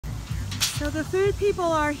So the food people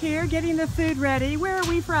are here getting the food ready. Where are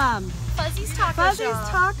we from? Fuzzy's Taco Fuzzy's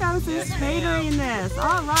Shop. Tacos is catering this.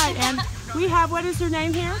 All right, and we have, what is your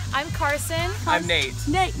name here? I'm Carson. I'm Nate.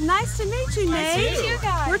 Nate, nice to meet you, Nice Nate. to meet you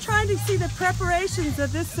guys. We're trying to see the preparations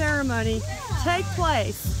of this ceremony take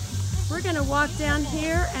place. We're going to walk down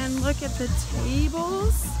here and look at the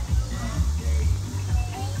tables.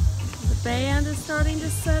 The band is starting to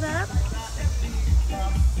set up.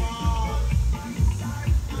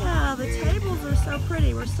 Yeah, the tables are so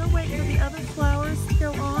pretty. We're still waiting for the other flowers to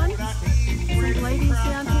go on. Some ladies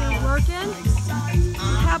down here working. We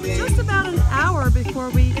have just about an hour before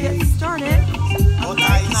we get started. And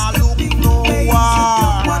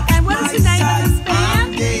what is the name of this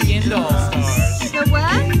band? Weekend All-Stars. The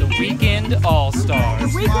what? The Weekend All-Stars. The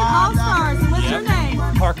Weekend All-Stars. And what's your name?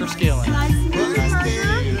 Parker Skilling. Nice to meet you, Parker.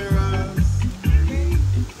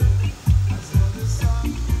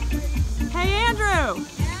 Hey, Andrew.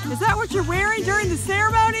 Is that what you're wearing during the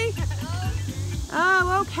ceremony?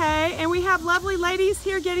 Oh, okay. And we have lovely ladies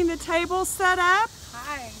here getting the table set up.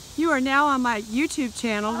 Hi. You are now on my YouTube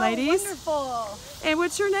channel, ladies. Wonderful. And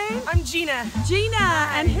what's your name? I'm Gina. Gina.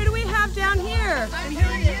 Hi. And who do we have down here? I'm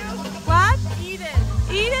Eden. What? Eden.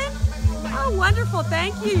 Eden? Oh, wonderful.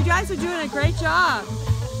 Thank you. You guys are doing a great job.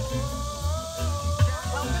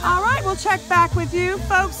 All right, we'll check back with you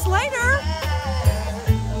folks later.